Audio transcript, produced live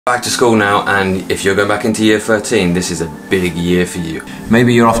Back to school now, and if you're going back into year 13, this is a big year for you.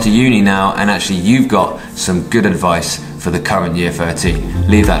 Maybe you're off to uni now and actually you've got some good advice for the current year 13.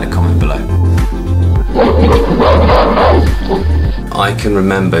 Leave that in the comment below. I can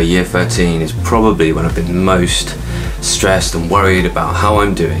remember year 13 is probably when I've been most stressed and worried about how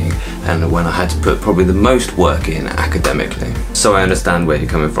I'm doing, and when I had to put probably the most work in academically. So I understand where you're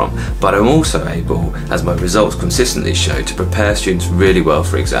coming from, but I'm also able, as my results consistently show, to prepare students really well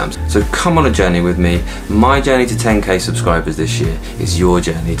for exams. So come on a journey with me. My journey to 10k subscribers this year is your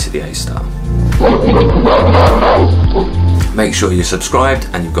journey to the A-star. Make sure you're subscribed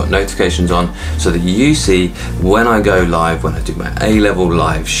and you've got notifications on so that you see when I go live, when I do my A-level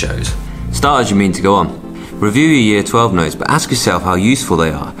live shows. Start as you mean to go on. Review your year 12 notes, but ask yourself how useful they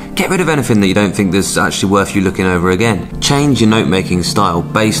are. Get rid of anything that you don't think is actually worth you looking over again. Change your note-making style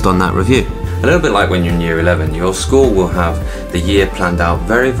based on that review. A little bit like when you're in year 11, your school will have the year planned out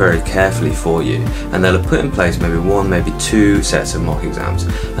very, very carefully for you, and they'll have put in place maybe one, maybe two sets of mock exams,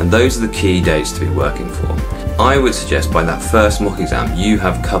 and those are the key dates to be working for. I would suggest by that first mock exam, you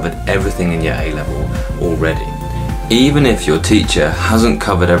have covered everything in your A-level already. Even if your teacher hasn't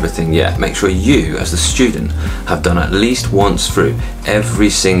covered everything yet, make sure you, as the student, have done at least once through every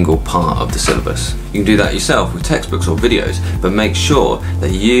single part of the syllabus. You can do that yourself with textbooks or videos, but make sure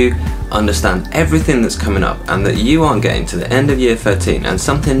that you understand everything that's coming up and that you aren't getting to the end of year 13 and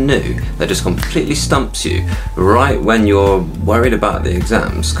something new that just completely stumps you right when you're worried about the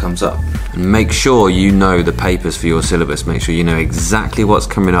exams comes up. And make sure you know the papers for your syllabus. Make sure you know exactly what's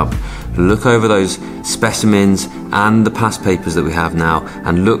coming up. Look over those specimens and the past papers that we have now,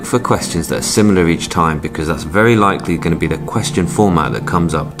 and look for questions that are similar each time, because that's very likely going to be the question format that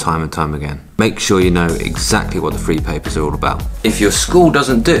comes up time and time again. Make sure you know exactly what the free papers are all about. If your school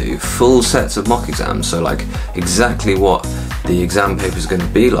doesn't do full sets of mock exams, so like exactly what the exam paper is going to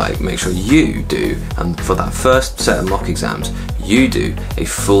be like, make sure you do, and for that first set of mock exams, you do a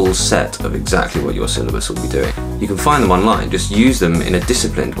full set of exactly what your syllabus will be doing. You can find them online, just use them in a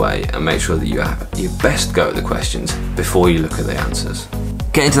disciplined way and make sure that you have your best go at the questions before you look at the answers.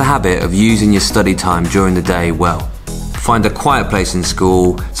 Get into the habit of using your study time during the day well. Find a quiet place in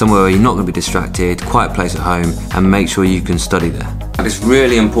school, somewhere where you're not going to be distracted, quiet place at home, and make sure you can study there. And it's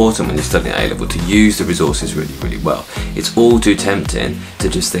really important when you're studying A-level to use the resources really, really well. It's all too tempting to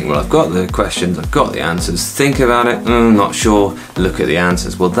just think, well, I've got the questions, I've got the answers, think about it, not sure, look at the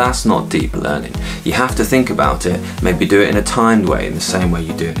answers. Well, that's not deep learning. You have to think about it, maybe do it in a timed way, in the same way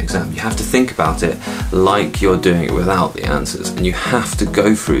you do an exam. You have to think about it like you're doing it without the answers, and you have to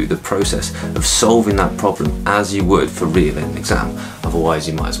go through the process of solving that problem as you would for real in an exam. Otherwise,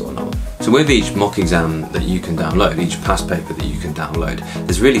 you might as well not. So with each mock exam that you can download, each past paper that you can download,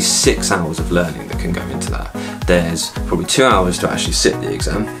 there's really 6 hours of learning that can go into that. There's probably 2 hours to actually sit the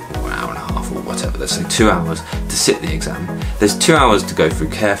exam, or an hour and a half or whatever, let's say 2 hours to sit the exam. There's 2 hours to go through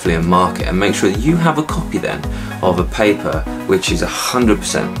carefully and mark it, and make sure that you have a copy then of a paper which is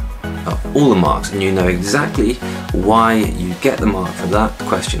 100% of all the marks, and you know exactly why you get the mark for that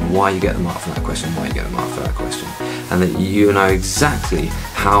question, why you get the mark for that question, why you get the mark for that question, and that you know exactly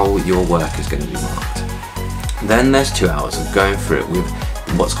how your work is going to be marked. Then there's 2 hours of going through it with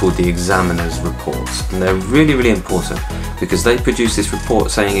what's called the examiner's reports, and they're really, really important because they produce this report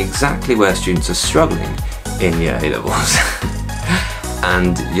saying exactly where students are struggling in your A-levels.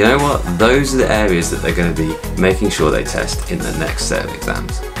 And you know what? Those are the areas that they're going to be making sure they test in the next set of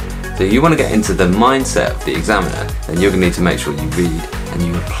exams. So you want to get into the mindset of the examiner, then you're going to need to make sure you read and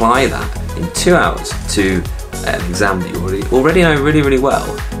you apply that in 2 hours to an exam that you already know really, really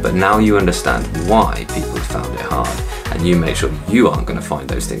well, but now you understand why people have found it hard, and you make sure you aren't going to find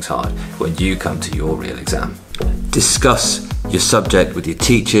those things hard when you come to your real exam. Discuss your subject with your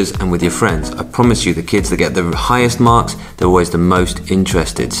teachers and with your friends. I promise you, the kids that get the highest marks, they're always the most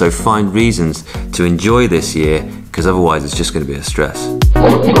interested. So find reasons to enjoy this year, because otherwise it's just going to be a stress.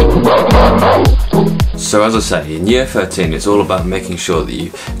 So as I say, in year 13 it's all about making sure that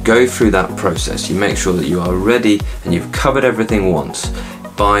you go through that process. You make sure that you are ready and you've covered everything once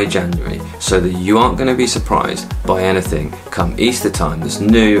by January, so that you aren't going to be surprised by anything come Easter time that's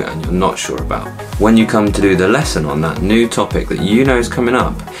new and you're not sure about. When you come to do the lesson on that new topic that you know is coming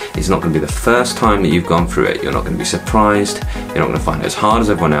up, it's not going to be the first time that you've gone through it. You're not going to be surprised, you're not going to find it as hard as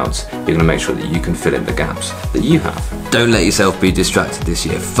everyone else. You're going to make sure that you can fill in the gaps that you have. Don't let yourself be distracted this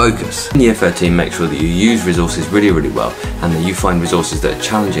year, focus. In year 13, make sure that you use resources really, really well, and that you find resources that are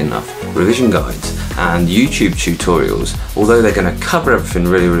challenging enough, revision guides and YouTube tutorials. Although they're going to cover everything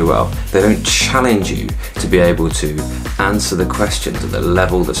really, really well, they don't challenge you to be able to answer the questions at the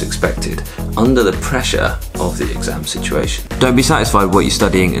level that's expected under the pressure of the exam situation. Don't be satisfied with what you're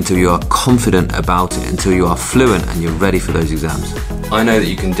studying until you are confident about it, until you are fluent and you're ready for those exams. I know that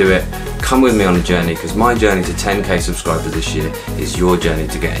you can do it. Come with me on a journey, because my journey to 10k subscribers this year is your journey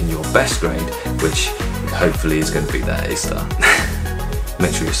to getting your best grade, which hopefully is going to be that A star.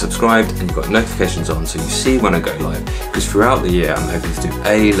 Make sure you're subscribed and you've got notifications on so you see when I go live, because throughout the year I'm hoping to do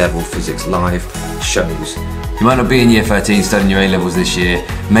A-level physics live shows. You might not be in year 13 studying your A-levels this year,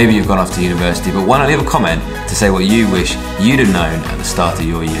 maybe you've gone off to university, but why not leave a comment to say what you wish you'd have known at the start of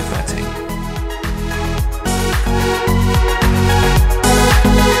your year 13.